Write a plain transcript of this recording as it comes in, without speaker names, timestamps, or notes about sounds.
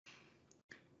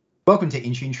Welcome to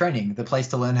Intune Training, the place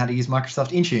to learn how to use Microsoft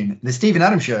Intune, the Steve and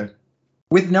Adam show.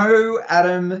 With no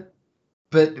Adam,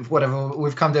 but whatever,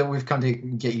 we've come to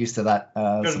get used to that.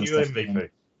 Got a new MVP.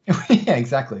 Yeah,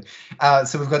 exactly.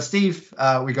 So we've got Steve,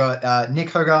 we got Nick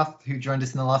Hogarth, who joined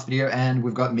us in the last video, and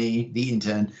we've got me, the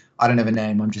intern. I don't have a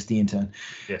name, I'm just the intern.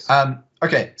 Yes.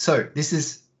 Okay, so this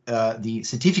is the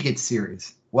certificates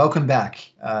series. Welcome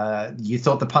back. You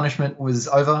thought the punishment was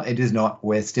over? It is not.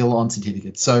 We're still on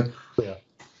certificates. So Yeah.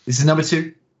 This is number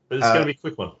 2. But it's going to be a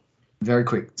quick one. Very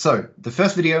quick. So the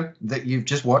first video that you've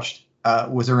just watched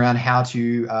was around how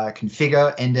to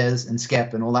configure NDES and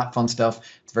SCEP and all that fun stuff.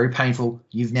 It's very painful.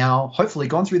 You've now hopefully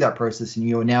gone through that process, and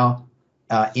you're now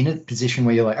in a position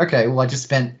where you're like, okay, well, I just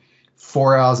spent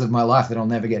 4 hours of my life that I'll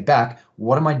never get back.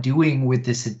 What am I doing with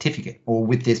this certificate or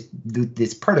with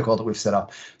this protocol that we've set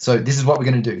up? So this is what we're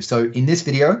going to do. So in this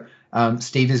video,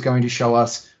 Steve is going to show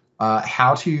us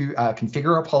how to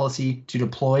configure a policy to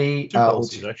deploy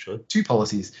two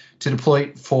policies to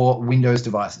deploy for Windows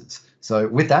devices. So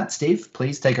with that, Steve,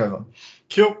 please take over.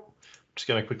 Cool. I'm just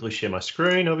going to quickly share my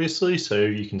screen, obviously, so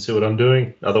you can see what I'm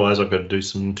doing. Otherwise, I've got to do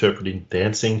some interpreting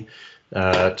dancing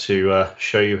to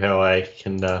show you how I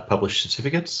can publish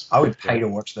certificates. I would pay to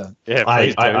watch that. Yeah,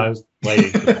 I was waiting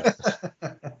for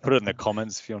that. Put it in the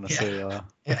comments if you want to see.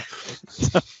 Yeah.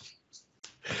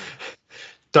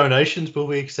 Donations will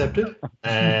be accepted,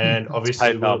 and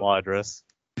obviously my address.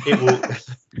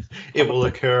 It will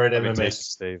occur at MMS,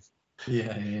 Steve.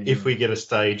 Yeah. if we get a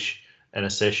stage and a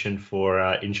session for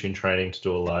Intune training to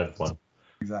do a live one.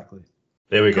 Exactly.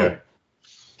 There we go.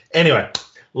 Anyway,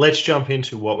 let's jump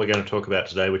into what we're going to talk about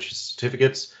today, which is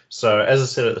certificates. So as I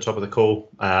said at the top of the call,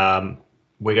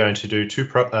 we're going to do two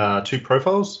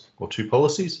profiles or two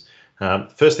policies.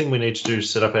 First thing we need to do to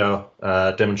set up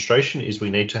our demonstration is we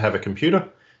need to have a computer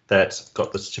that's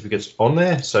got the certificates on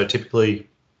there. So typically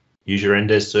use your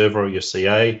NDES server or your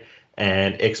CA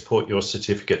and export your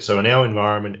certificate. So in our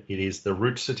environment, it is the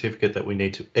root certificate that we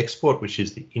need to export, which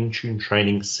is the Intune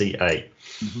Training CA.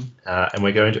 Mm-hmm. And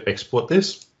we're going to export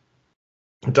this.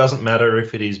 It doesn't matter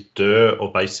if it is dir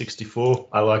or base 64.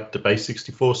 I like the base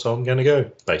 64, so I'm going to go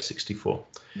base 64.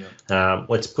 Yeah.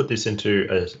 Let's put this into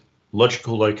a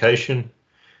logical location.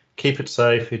 Keep it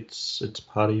safe. It's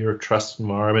part of your trust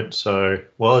environment. So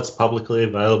while it's publicly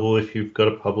available, if you've got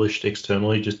it published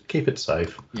externally, just keep it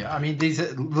safe. Yeah, I mean, these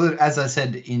are, as I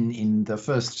said in the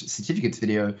first certificates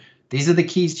video, these are the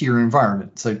keys to your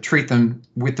environment. So treat them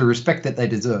with the respect that they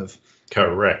deserve.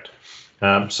 Correct.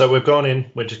 So we've gone in.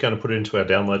 We're just going to put it into our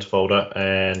downloads folder,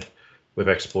 and we've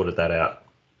exported that out.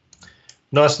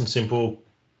 Nice and simple.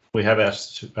 We have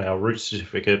our root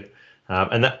certificate.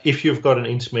 And that if you've got an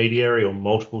intermediary or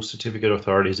multiple certificate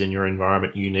authorities in your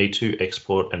environment, you need to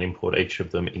export and import each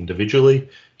of them individually.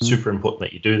 Super important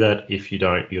that you do that. If you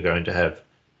don't, you're going to have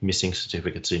missing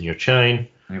certificates in your chain.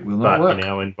 It will not work. In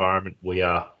our environment, we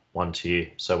are one tier,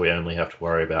 so we only have to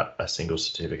worry about a single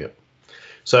certificate.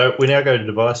 So we now go to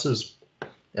devices,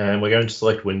 and we're going to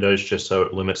select Windows just so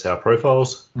it limits our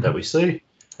profiles that we see.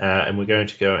 And we're going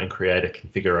to go and create a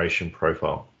configuration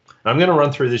profile. I'm going to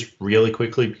run through this really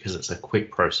quickly because it's a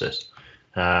quick process.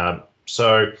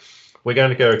 So we're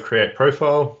going to go create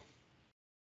profile,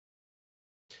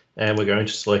 and we're going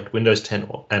to select Windows 10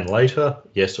 and later.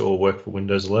 Yes, it will work for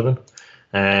Windows 11.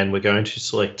 And we're going to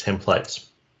select templates.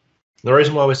 The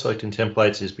reason why we're selecting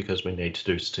templates is because we need to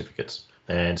do certificates,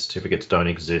 and certificates don't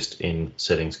exist in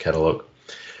settings catalog.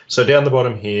 So down the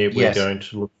bottom here, we're going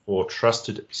to look for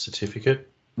trusted certificate,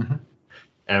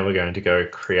 and we're going to go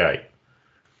create.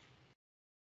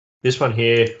 This one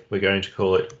here, we're going to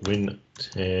call it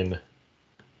Win10.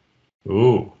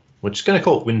 Ooh, we're just going to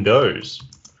call it Windows.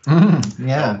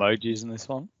 Yeah. Emojis in this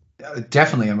one?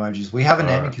 Definitely emojis. We have a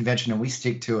naming convention and we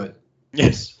stick to it.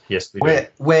 Yes, we do.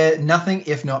 We're nothing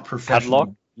if not professional. Padlock?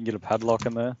 You can get a padlock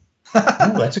in there.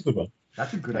 Ooh, that's a good one.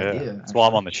 That's a good idea. That's why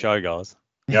I'm on the show, guys.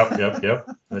 Yep.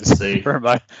 Let's see.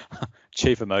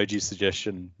 Chief emoji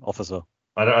suggestion officer.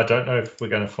 I don't know if we're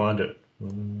going to find it.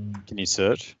 Can you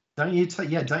search? Don't you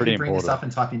bring this up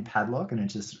and type in padlock and it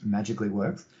just magically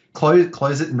works?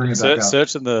 Close it and bring it back up.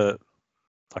 Search in the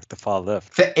far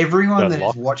left. For everyone that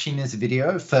is watching this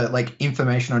video, for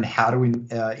information on how to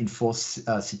enforce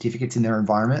certificates in their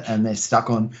environment, and they're stuck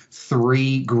on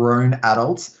 3 grown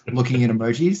adults looking at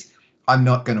emojis, I'm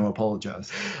not going to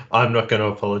apologize. I'm not going to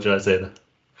apologize either.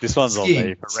 This one's on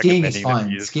me. Skiing is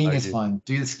fine. Skiing is fine.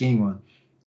 Do the skiing one.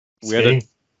 Skiing?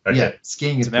 Okay. Yeah,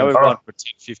 skiing is so now we've gone from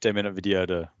a 15-minute video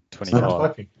to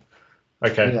 25.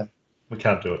 Okay, yeah. We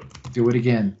can't do it. Do it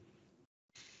again.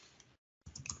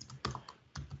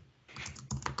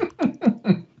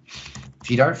 If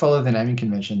you don't follow the naming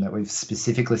convention that we've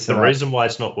specifically set The up, reason why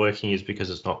it's not working is because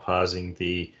it's not parsing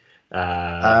the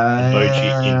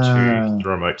emoji into the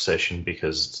remote session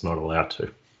because it's not allowed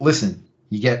to. Listen,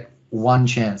 you get one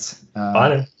chance. I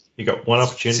know. You got one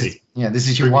opportunity. This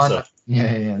is your one.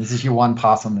 Yeah. This is your one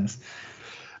pass on this.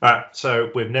 All right.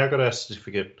 So we've now got our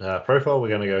certificate profile. We're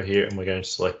going to go here and we're going to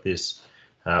select this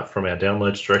from our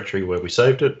downloads directory where we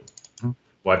saved it. Mm-hmm.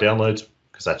 Why downloads?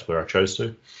 Because that's where I chose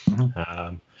to.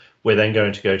 Mm-hmm. We're then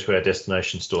going to go to our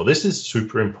destination store. This is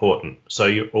super important. So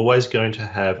you're always going to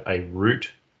have a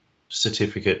root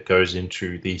certificate goes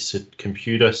into the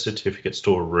computer certificate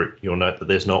store root. You'll note that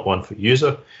there's not one for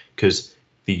user because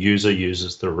the user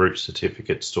uses the root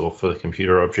certificate store for the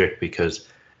computer object because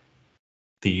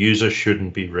the user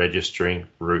shouldn't be registering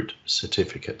root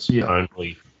certificates. Yeah.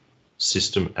 Only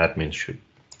system admins should.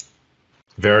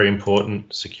 Very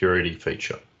important security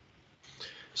feature.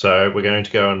 So we're going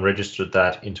to go and register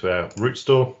that into our root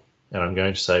store, and I'm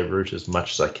going to say root as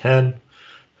much as I can.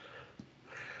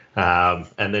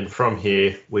 And then from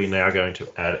here, we're now going to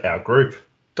add our group.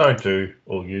 Don't do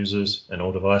all users and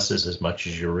all devices as much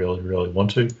as you really, really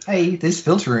want to. Hey, there's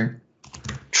filtering.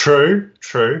 True.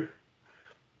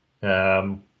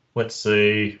 Let's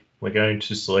see. We're going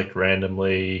to select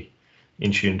randomly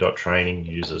Intune.training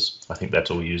users. I think that's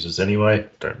all users anyway.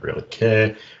 Don't really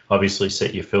care. Obviously,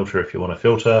 set your filter if you want to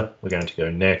filter. We're going to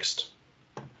go next.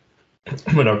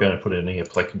 We're not going to put any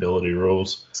applicability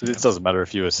rules. So this doesn't matter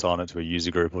if you assign it to a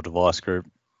user group or device group.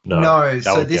 No.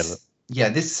 So this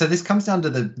comes down to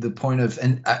the point of,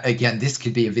 and again, this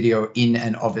could be a video in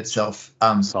and of itself.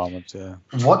 Assignments, yeah.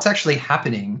 What's actually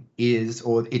happening is,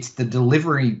 or it's the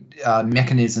delivery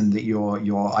mechanism that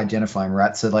you're identifying,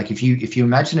 right? So like if you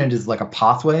imagine it as like a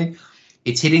pathway,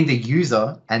 it's hitting the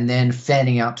user and then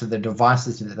fanning out to the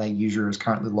devices that that user is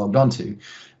currently logged onto.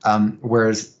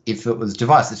 Whereas if it was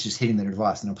device, it's just hitting the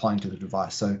device and applying to the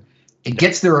device. So it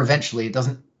gets there eventually. It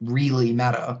doesn't really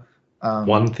matter.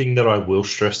 One thing that I will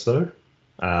stress though,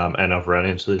 and I've run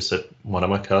into this at one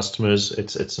of my customers,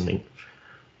 it's a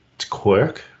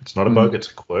quirk. It's not a bug,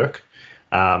 it's a quirk.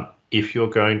 If you're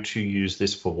going to use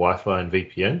this for Wi-Fi and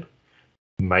VPN,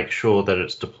 make sure that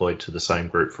it's deployed to the same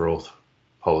group for all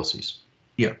policies.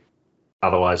 Yeah.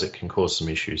 Otherwise, it can cause some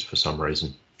issues for some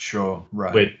reason. Sure,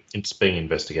 right. It's being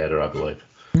investigated, I believe.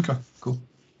 Okay, cool.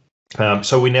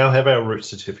 So we now have our root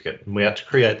certificate, and we had to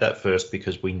create that first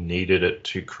because we needed it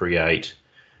to create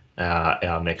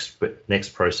our next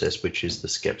process, which is the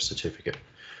SCEP certificate.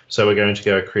 So we're going to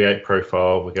go create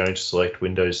profile. We're going to select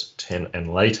Windows 10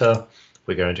 and later.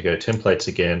 We're going to go templates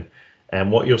again.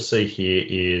 And what you'll see here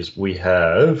is we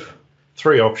have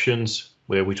three options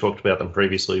where we talked about them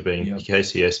previously being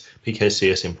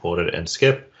PKCS imported, and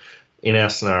SCEP. In our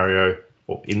scenario,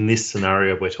 or in this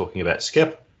scenario, we're talking about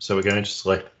SCEP. So we're going to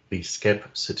select the SCEP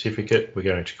certificate. We're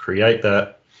going to create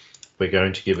that. We're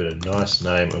going to give it a nice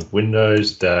name of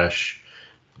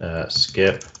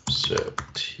Windows-SCEP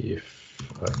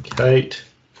certificate.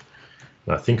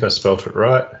 And I think I spelt it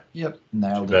right. Yep,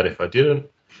 nailed Too bad it. if I didn't.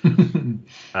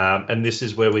 And this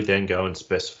is where we then go and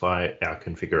specify our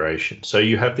configuration. So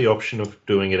you have the option of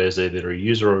doing it as either a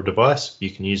user or a device. You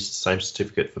can use the same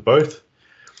certificate for both.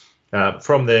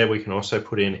 From there, we can also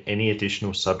put in any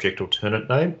additional subject alternate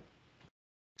name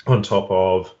on top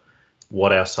of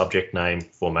what our subject name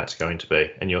format's going to be.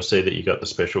 And you'll see that you got the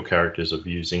special characters of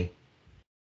using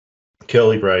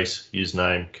curly brace,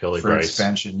 username, curly brace,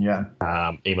 expansion,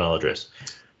 email address.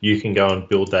 You can go and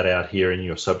build that out here in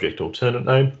your subject alternate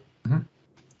name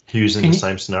using the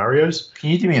same scenarios. Can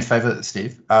you do me a favor,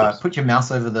 Steve? Yes. Put your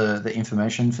mouse over the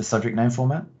information for subject name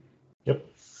format. Yep.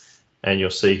 And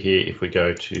you'll see here, if we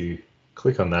go to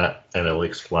click on that, and it'll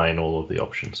explain all of the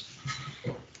options.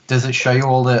 Does it show you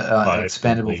all the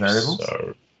expandable variables?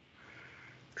 So.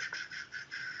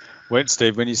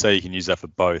 Steve, when you say you can use that for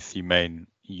both, you mean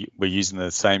we're using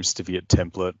the same certificate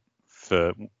template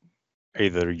for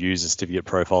either a user certificate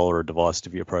profile or a device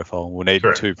certificate profile? We'll need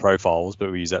two profiles,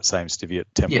 but we use that same certificate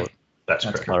template. Yeah, that's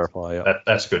correct. Clarify, yeah.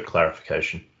 That's good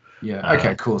clarification. Yeah.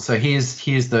 Okay. Cool. So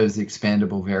here's those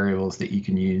expandable variables that you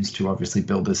can use to obviously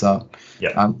build this up.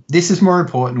 Yeah. This is more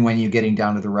important when you're getting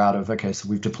down to the route of, okay, so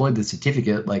we've deployed the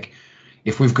certificate. Like,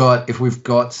 if we've got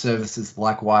services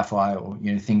like Wi-Fi or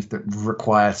things that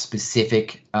require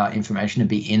specific information to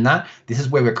be in that, this is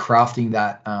where we're crafting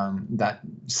that that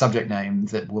subject name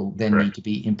that will then need to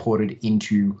be imported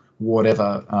into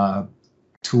whatever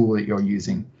tool that you're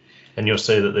using. And you'll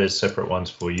see that there's separate ones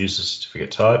for user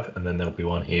certificate type, and then there'll be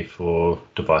one here for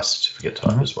device certificate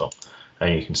type as well.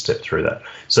 And you can step through that.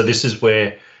 So this is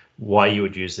why you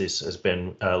would use this, as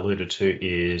Ben alluded to,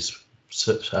 is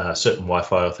certain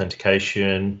Wi-Fi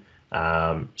authentication,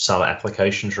 Some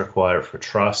applications require it for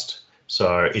trust.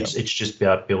 So it's just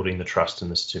about building the trust in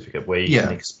the certificate where you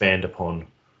can expand upon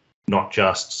not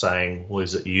just saying, well,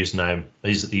 is it the username,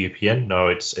 is it the UPN? No,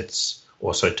 it's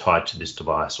also tied to this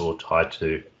device or tied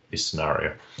to this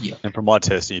scenario. Yeah. And from my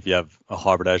testing, if you have a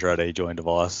hybrid Azure AD join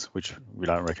device, which we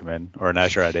don't recommend, or an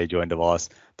Azure AD join device,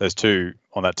 those two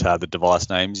on that tab, the device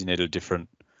names, you need a different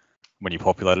when you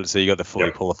populate it. So you got the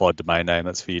fully qualified domain name,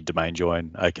 that's for your domain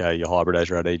join, aka your hybrid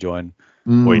Azure AD join,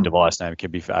 or your device name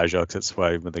can be for Azure, because that's the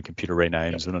way when the computer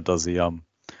renames when it does the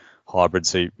hybrid.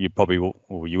 So you probably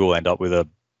you will end up with a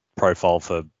profile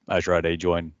for Azure AD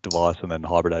join device and then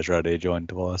hybrid Azure AD join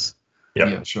device.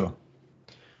 Yeah, sure.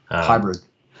 Hybrid.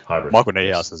 Michael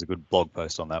Niehaus has a good blog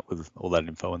post on that with all that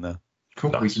info in there.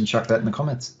 Cool. Nice. We can chuck that in the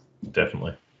comments.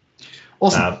 Definitely.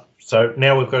 Awesome. So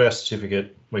now we've got our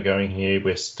certificate. We're going here.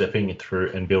 We're stepping it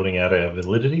through and building out our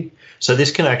validity. So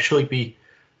this can actually be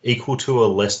equal to or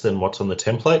less than what's on the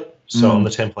template. So on the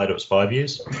template, it was 5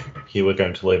 years. Here we're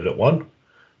going to leave it at 1.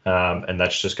 And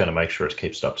that's just going to make sure it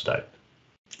keeps it up to date.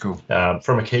 Cool.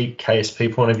 From a key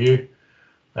KSP point of view,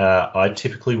 I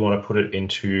typically want to put it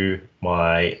into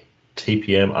my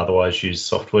TPM, otherwise used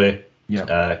software,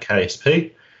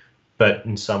 KSP. But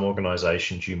in some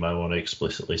organizations, you may want to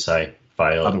explicitly say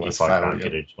fail if I can't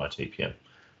get into my TPM.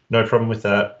 No problem with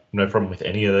that. No problem with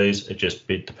any of these.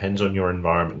 It depends on your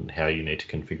environment and how you need to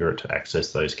configure it to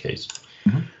access those keys.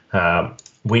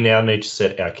 We now need to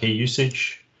set our key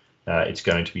usage. It's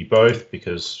going to be both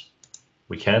because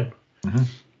we can.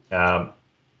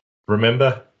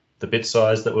 Remember the bit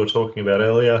size that we were talking about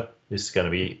earlier. This is going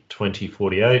to be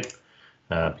 2048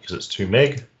 because it's 2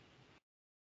 meg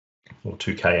or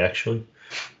 2K actually.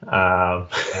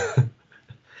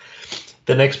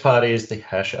 The next part is the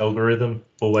hash algorithm.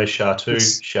 Always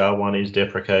SHA-2. SHA-1 is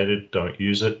deprecated. Don't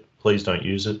use it. Please don't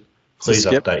use it. Please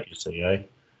update your CA.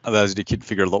 Otherwise, you could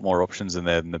figure a lot more options in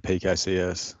there than the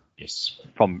PKCS. Yes.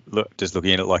 From just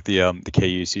looking at it like the key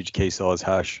usage, key size,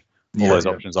 hash, all those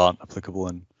options aren't applicable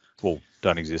and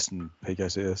don't exist in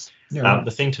PKCS.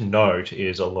 The thing to note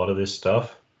is a lot of this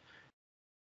stuff,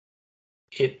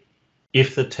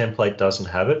 if the template doesn't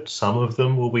have it, some of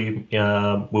them will be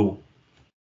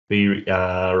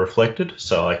reflected.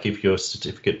 So like if your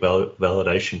certificate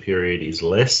validation period is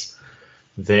longer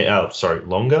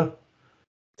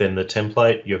than the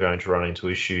template, you're going to run into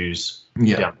issues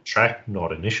down the track,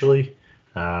 not initially.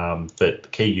 But the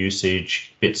key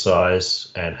usage, bit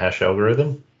size, and hash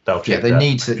algorithm, they'll check. They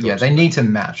need to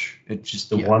match. It's just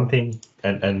the one thing,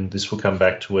 and this will come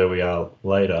back to where we are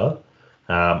later.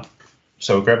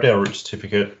 So we grabbed our root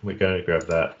certificate. We're going to grab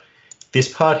that.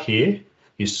 This part here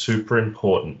is super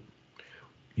important.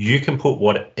 You can put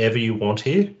whatever you want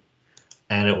here,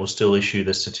 and it will still issue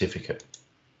the certificate.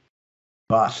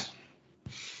 But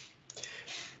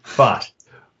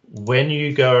when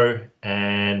you go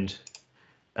and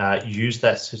use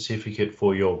that certificate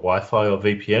for your Wi-Fi or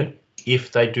VPN,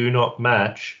 if they do not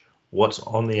match what's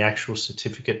on the actual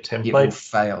certificate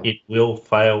template, it will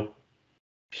fail,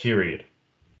 period.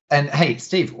 And hey,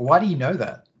 Steve, why do you know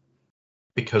that?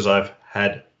 Because I've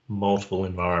had multiple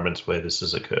environments where this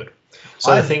has occurred.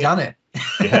 So I've done it.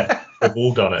 Yeah, we've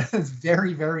all done it. It's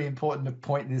very, very important to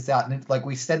point this out. And like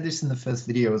we said this in the first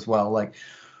video as well, like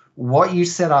what you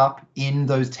set up in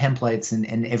those templates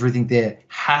and everything there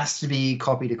has to be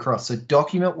copied across. So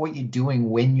document what you're doing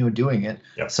when you're doing it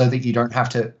so that you don't have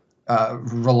to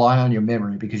rely on your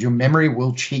memory, because your memory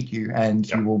will cheat you and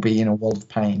you will be in a world of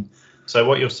pain. So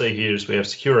what you'll see here is we have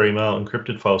secure email,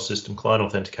 encrypted file system, client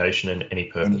authentication, and any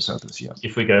purpose.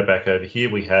 If we go back over here,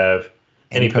 we have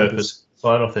any purpose,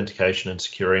 client authentication, and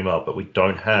secure email, but we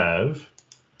don't have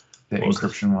the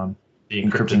encryption one. The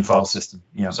encrypted file system.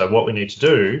 Yeah. So what we need to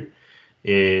do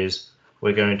is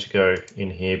we're going to go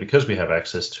in here because we have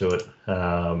access to it.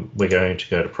 We're going to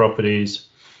go to properties,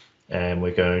 and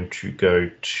we're going to go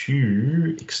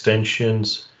to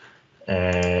extensions,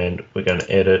 and we're going to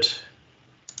edit.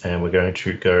 And we're going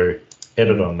to go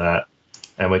edit on that,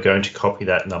 and we're going to copy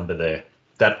that number there.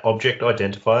 That object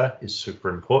identifier is super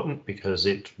important because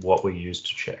it's what we use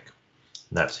to check.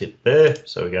 And that's it there.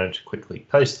 So we're going to quickly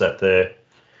paste that there,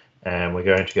 and we're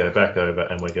going to go back over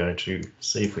and we're going to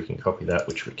see if we can copy that,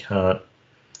 which we can't.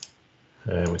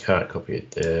 And we can't copy it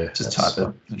there. Just type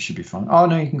it. It should be fine. Oh,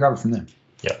 no, you can grab it from there.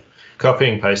 Yeah.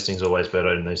 Copying and pasting is always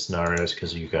better in these scenarios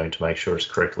because you're going to make sure it's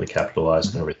correctly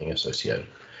capitalized and everything associated.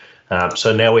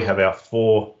 So now we have our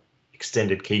 4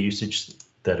 extended key usage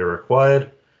that are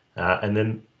required. And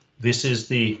then this is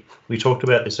we talked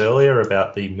about this earlier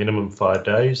about the minimum 5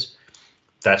 days.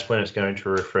 That's when it's going to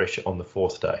refresh on the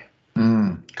 4th day.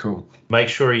 Cool. Make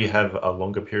sure you have a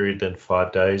longer period than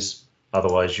 5 days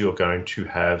Otherwise, you're going to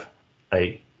have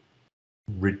a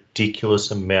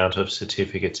ridiculous amount of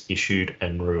certificates issued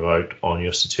and revoked on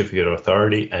your certificate of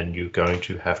authority, and you're going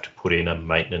to have to put in a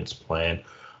maintenance plan.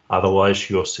 Otherwise,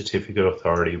 your certificate of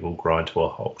authority will grind to a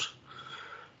halt.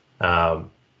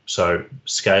 So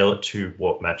scale it to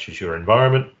what matches your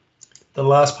environment. The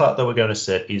last part that we're going to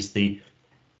set is the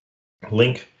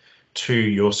link to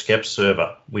your SCEP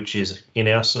server, which is in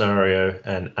our scenario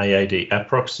an AAD app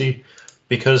proxy.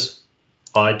 Because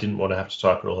I didn't want to have to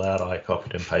type it all out, I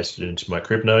copied and pasted it into my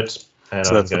crib notes, and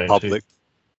So I'm that's the going public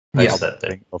to paste that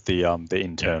there. of the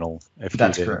internal FQD.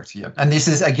 That's correct. Yeah, and this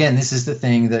is the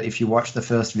thing that if you watch the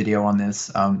first video on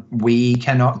this, we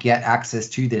cannot get access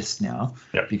to this now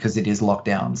because it is locked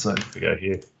down. So we go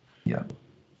here. Yeah.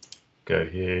 Go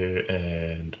here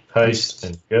and paste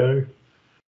and go.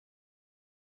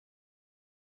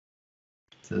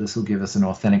 So this will give us an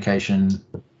authentication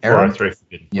error. 403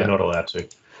 forbidden. We're not allowed to.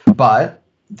 But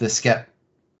the SCEP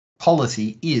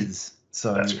policy is.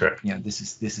 So that's correct.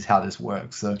 This is how this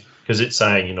works. So because it's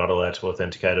saying you're not allowed to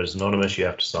authenticate as anonymous, you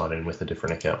have to sign in with a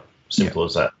different account. Simple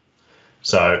as that.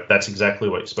 So that's exactly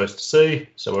what you're supposed to see.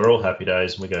 So we're all happy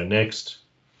days, and we go next,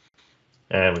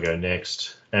 and we go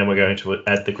next, and we're going to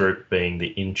add the group being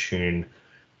the Intune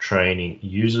training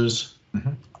users.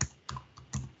 Mm-hmm.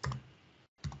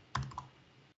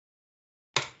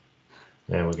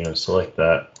 And we're going to select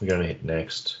that. We're going to hit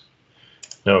next.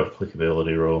 No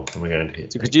applicability rule, and we're going to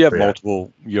hit. So could you have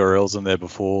multiple URLs in there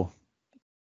before?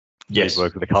 Yes. You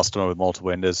work with a customer with multiple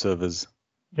NDES servers.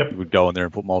 Yep. You would go in there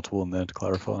and put multiple in there to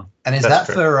clarify. And is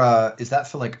that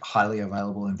for like highly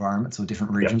available environments or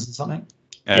different regions or something?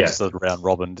 And just a round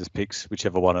robin just picks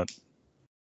whichever one it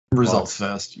results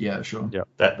first. Yeah, sure. Yeah,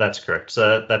 that's correct.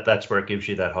 So that's where it gives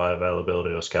you that high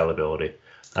availability or scalability.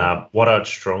 What I'd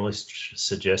strongly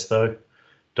suggest though,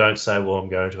 don't say, well, I'm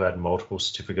going to add multiple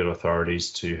certificate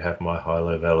authorities to have my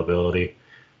high-low availability.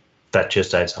 That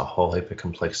just adds a whole heap of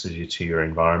complexity to your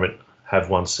environment. Have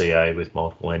one CA with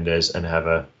multiple NDES and have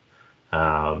a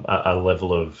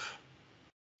level of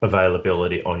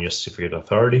availability on your certificate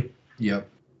authority. Yep.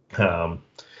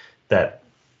 That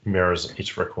mirrors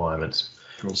its requirements.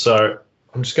 Cool. So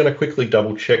I'm just going to quickly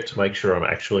double check to make sure I'm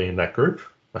actually in that group.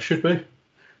 I should be.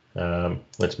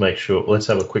 Let's make sure. Let's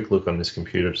have a quick look on this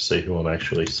computer to see who I'm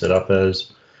actually set up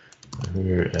as.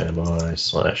 Who am I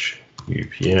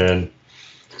 /UPN?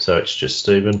 So it's just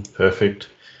Stephen. Perfect.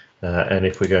 And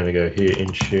if we're going to go here,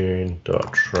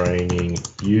 Intune.training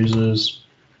users,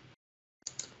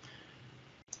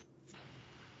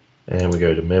 and we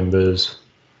go to members,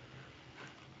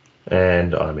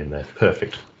 and I'm in there.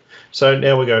 Perfect. So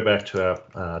now we go back to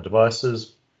our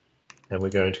devices, and we're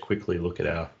going to quickly look at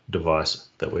our device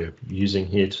that we're using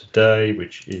here today,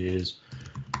 which is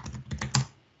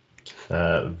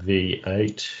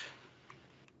V8.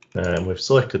 And we've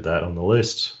selected that on the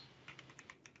list.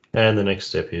 And the next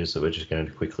step is that we're just going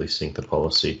to quickly sync the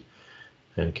policy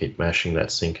and keep mashing that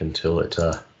sync until it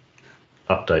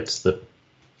updates the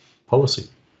policy.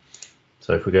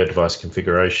 So if we go device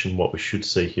configuration, what we should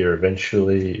see here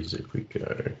eventually is if we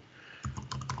go,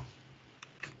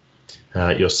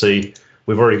 you'll see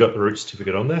we've already got the root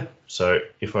certificate on there. So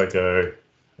if I go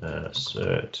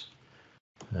cert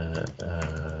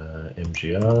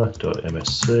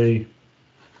mgr.msc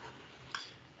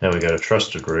and we go to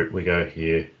trusted root, we go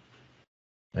here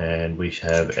and we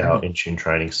have our Intune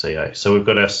training CA. So we've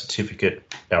got our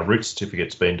certificate, our root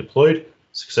certificate's been deployed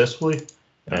successfully.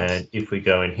 Nice. And if we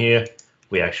go in here,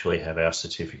 we actually have our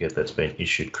certificate that's been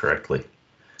issued correctly.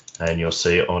 And you'll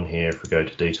see on here, if we go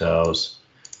to details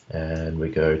and we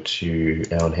go to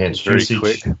our enhanced usage,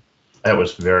 quick. That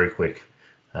was very quick.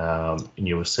 And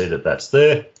you will see that that's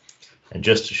there. And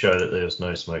just to show that there's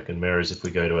no smoke and mirrors, if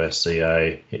we go to our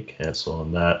CA, hit cancel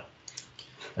on that,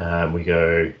 we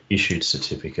go issued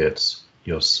certificates,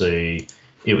 you'll see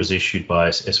it was issued by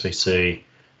SVC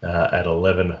at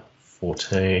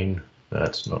 11:14.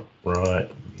 That's not right.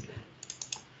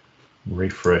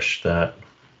 Refresh that.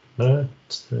 No,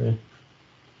 it's there.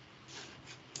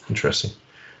 Interesting.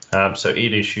 So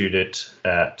it issued it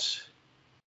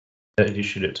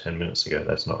 10 minutes ago.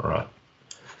 That's not right.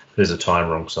 There's a time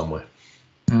wrong somewhere.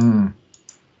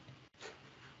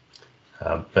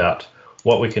 But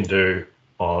what we can do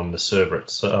on the server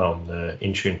itself, on the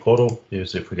Intune portal,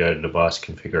 is if we go to device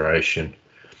configuration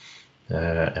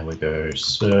and we go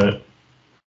cert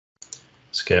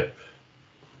SCEP,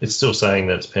 it's still saying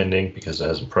that it's pending because it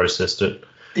hasn't processed it.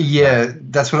 Yeah,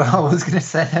 that's what I was going to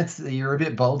say. You're a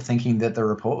bit bold thinking that the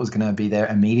report was going to be there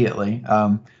immediately.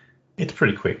 It's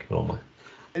pretty quick normally.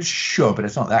 Sure, but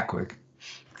it's not that quick.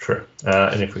 True.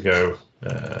 And if we go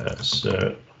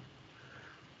cert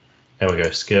And we go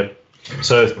SCEP.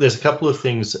 So there's a couple of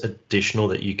things additional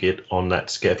that you get on that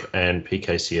SCEP and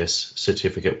PKCS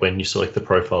certificate. When you select the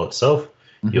profile itself,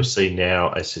 you'll see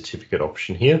now a certificate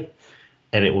option here,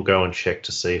 and it will go and check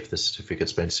to see if the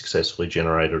certificate's been successfully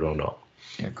generated or not.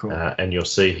 Yeah, cool. And you'll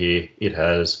see here it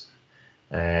has,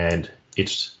 and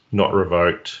it's not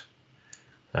revoked.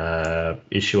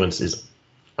 Issuance is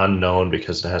unknown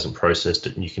because it hasn't processed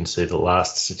it, and you can see the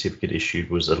last certificate issued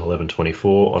was at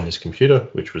 11:24 on this computer,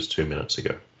 which was 2 minutes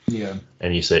ago. Yeah.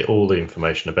 And you see all the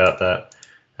information about that.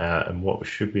 And what we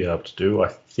should be able to do, I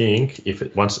think,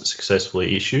 once it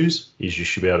successfully issues, is you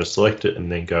should be able to select it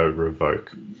and then go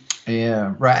revoke.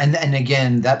 Yeah, right. And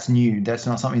again, that's new. That's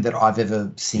not something that I've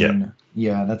ever seen. Yeah,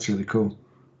 yeah, that's really cool.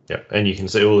 Yeah, and you can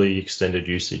see all the extended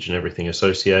usage and everything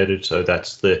associated. So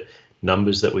that's the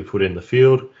numbers that we put in the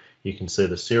field. You can see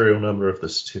the serial number of the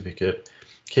certificate,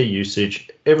 key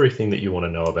usage, everything that you want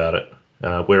to know about it,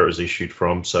 where it was issued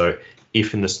from. So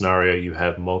if in the scenario you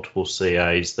have multiple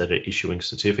CAs that are issuing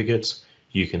certificates,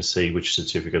 you can see which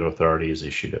certificate authority has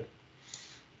issued it.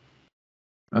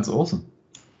 That's awesome.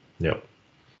 Yep.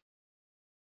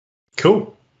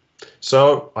 Cool.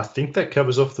 So I think that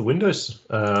covers off the Windows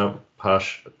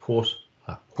portion.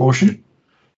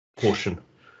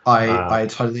 I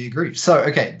totally agree. So,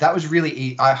 okay, that was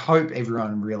really I hope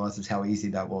everyone realizes how easy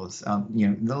that was.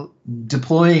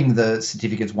 Deploying the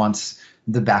certificates once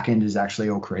the backend is actually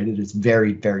all created is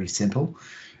very, very simple.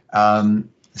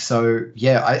 So,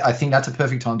 yeah, I think that's a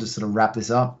perfect time to sort of wrap this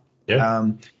up. Yeah.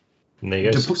 And there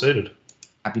you go, succeeded.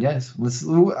 Happy days. Let's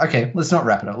not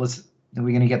wrap it up. Are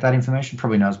we going to get that information?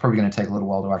 Probably not. It's probably going to take a little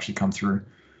while to actually come through.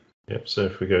 Yep. So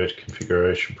if we go to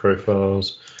configuration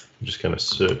profiles, I'm just going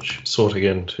to sort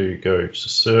again to go to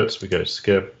certs. We go to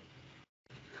SCEP,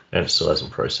 and it still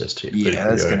hasn't processed yet. Yeah,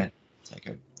 that's going to take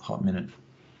a hot minute.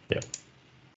 Yeah.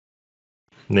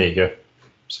 And there you go.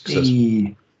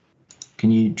 Successful.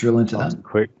 Can you drill into that?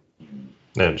 Quick.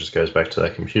 Now it just goes back to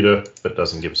that computer, but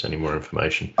doesn't give us any more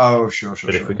information. Oh, sure.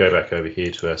 But if we go back over here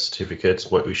to our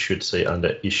certificates, what we should see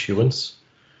under issuance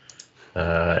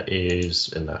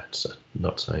is, and that's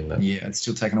not saying that. Yeah, it's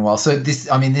still taking a while. So this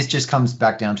just comes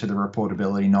back down to the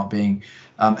reportability not being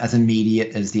as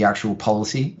immediate as the actual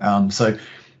policy. So,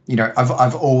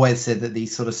 I've always said that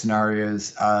these sort of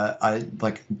scenarios,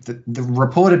 the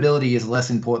reportability is less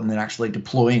important than actually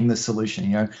deploying the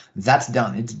solution. That's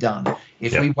done. It's done.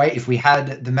 If we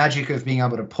had the magic of being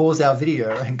able to pause our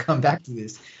video and come back to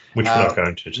this, which we're not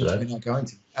going to today. We're not going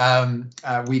to.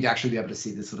 We'd actually be able to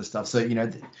see this sort of stuff. So,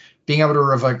 being able to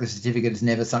revoke the certificate is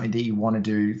never something that you want to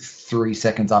do 3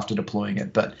 seconds after deploying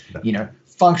it. But,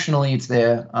 functionally it's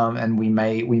there, and we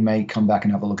may come back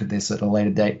and have a look at this at a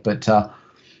later date. But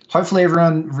hopefully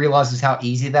everyone realizes how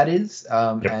easy that is.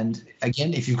 And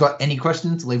again, if you've got any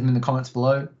questions, leave them in the comments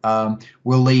below.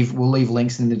 We'll leave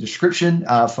links in the description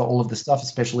for all of the stuff,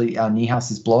 especially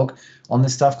Niehaus's blog on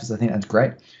this stuff, because I think that's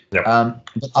great. Yep. But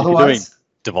otherwise,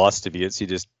 device certificates,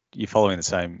 you're following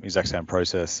the exact same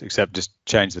process, except just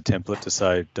change the template to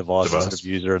say device instead of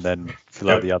user, and then fill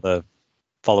out the other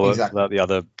fill out the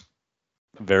other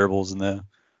variables in there.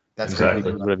 That's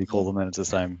exactly whatever you call them, and it's the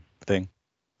same thing.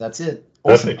 That's it.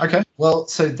 Awesome. Perfect. Okay. Well,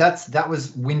 so that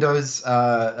was Windows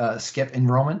SCEP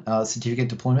enrollment, certificate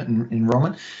deployment and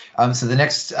enrollment. So the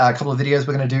next couple of videos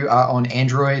we're going to do are on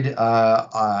Android,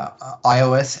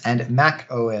 iOS, and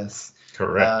Mac OS.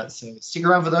 Correct. So stick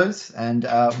around for those, and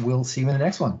we'll see you in the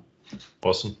next one.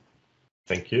 Awesome.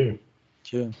 Thank you.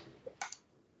 Sure.